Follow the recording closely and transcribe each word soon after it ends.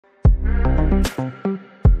Hi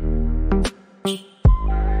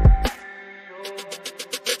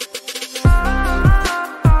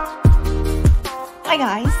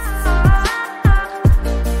guys.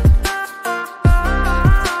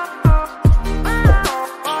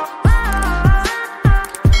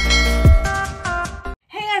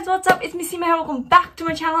 Hey guys, what's up? It's me Seema. Welcome back to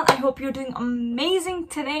my channel. I hope you're doing amazing.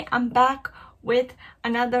 Today I'm back with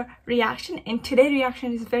another reaction, and today's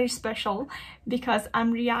reaction is very special because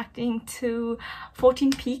I'm reacting to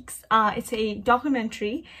 14 Peaks. It's a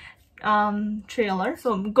documentary trailer,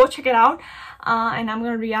 so go check it out, and I'm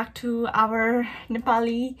gonna react to our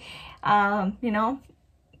Nepali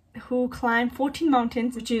who climbed 14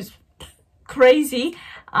 mountains, which is crazy,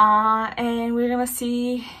 and we're gonna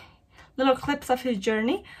see little clips of his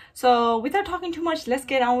journey. So without talking too much, let's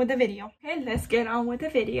get on with the video. Okay, let's get on with the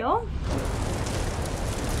video.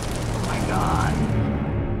 Oh my god.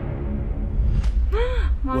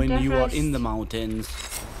 When you are in the mountains.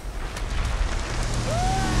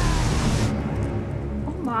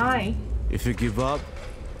 Oh my. If you give up,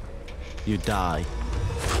 you die.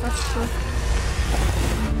 That's true.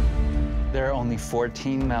 There are only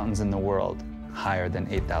 14 mountains in the world higher than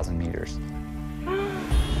 8,000 meters.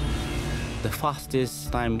 The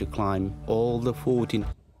fastest time to climb all the 14.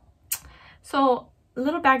 So,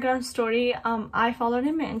 little background story. I followed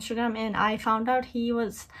him on Instagram and I found out he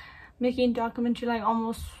was making documentary like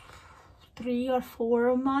almost 3 or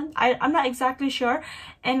 4 months. I'm not exactly sure.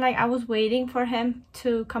 And like I was waiting for him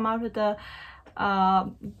to come out with a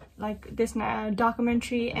this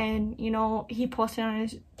documentary, and he posted on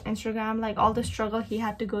his Instagram like all the struggle he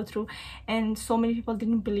had to go through, and so many people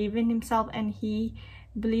didn't believe in himself and he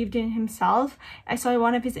believed in himself. I saw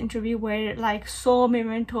one of his interview where like so many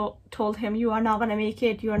women told him, you are not gonna make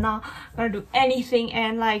it, you are not gonna do anything,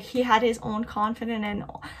 and like he had his own confidence and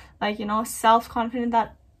like self-confidence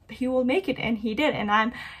that he will make it, and he did.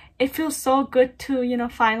 And it feels so good to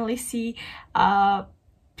finally see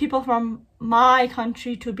people from my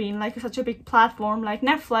country to be in like such a big platform like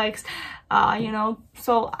Netflix,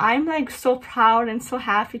 so I'm like so proud and so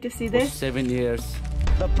happy to see this. For 7 years.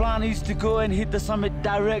 The plan is to go and hit the summit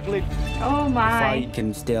directly. Oh my. If I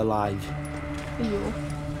can stay alive,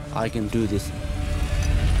 I can do this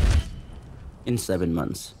in 7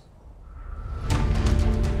 months.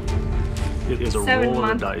 It is a roll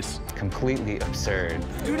of the dice. Completely absurd.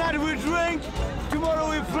 Tonight we drink, tomorrow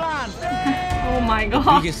we plan. Oh my god.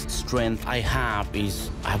 The biggest strength I have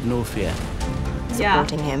is I have no fear.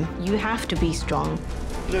 Supporting him, you have to be strong.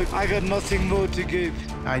 Look, I got nothing more to give.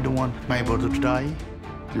 I don't want my brother to die.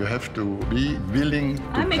 You have to be willing to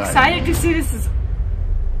I'm die. excited to see this.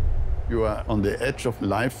 You are on the edge of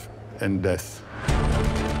life and death.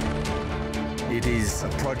 It is a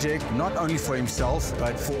project not only for himself,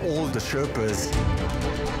 but for all the Sherpas.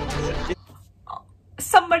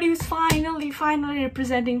 Somebody who's finally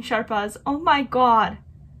representing Sherpas. Oh my god.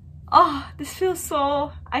 Oh, this feels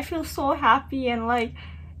so, I feel so happy and like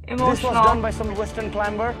emotional. This was done by some Western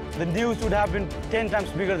climber. The news would have been 10 times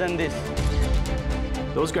bigger than this.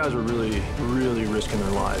 Those guys were really, really risking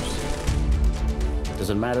their lives.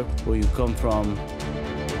 Doesn't matter where you come from.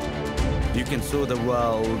 You can show the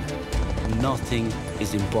world nothing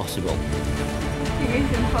is impossible. Nothing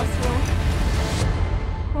is impossible.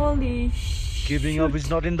 Holy shit. Giving up is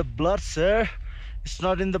not in the blood, sir. It's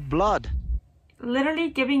not in the blood. Literally,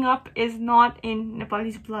 giving up is not in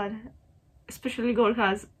Nepalese blood. Especially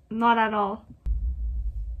Gorkhas. Not at all.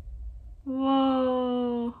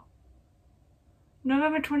 Whoa.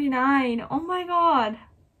 November 29. Oh my god.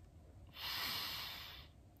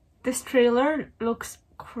 This trailer looks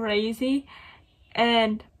crazy,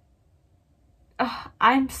 and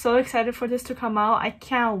I'm so excited for this to come out. I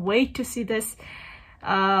can't wait to see this.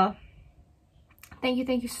 Thank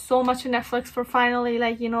you so much to Netflix for finally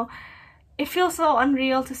it feels so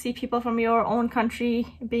unreal to see people from your own country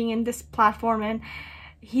being in this platform, and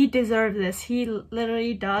he deserves this. He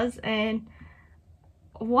literally does. And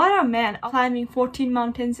what a man, climbing 14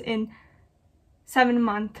 mountains in 7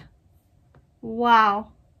 months.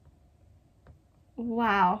 Wow.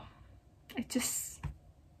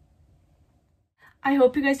 I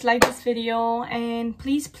hope you guys like this video, and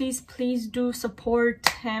please do support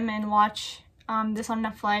him and watch this on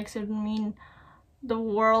Netflix. It would mean the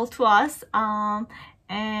world to us,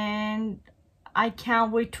 and I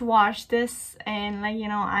can't wait to watch this. And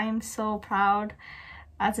I am so proud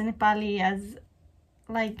as a Nepali, as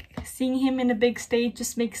seeing him in a big stage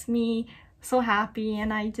just makes me so happy,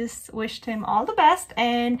 and I just wished him all the best,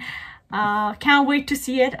 and can't wait to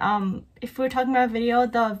see it. If we're talking about video,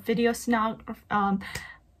 the video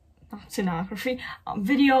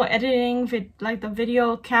video editing with like the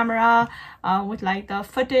video camera, with like the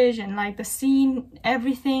footage and like the scene,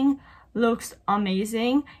 everything looks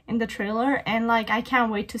amazing in the trailer. And like I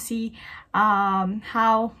can't wait to see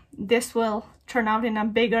how this will turn out in a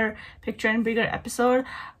bigger picture and bigger episode.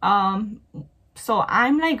 So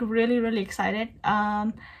I'm like really excited,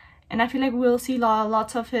 and I feel like we'll see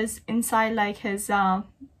lots of his inside, like his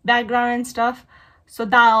background and stuff. So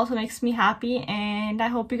that also makes me happy, and I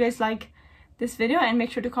hope you guys like this video, and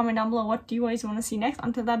make sure to comment down below what do you guys want to see next.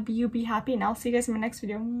 Until that, you be happy, and I'll see you guys in my next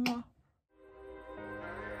video. Mwah.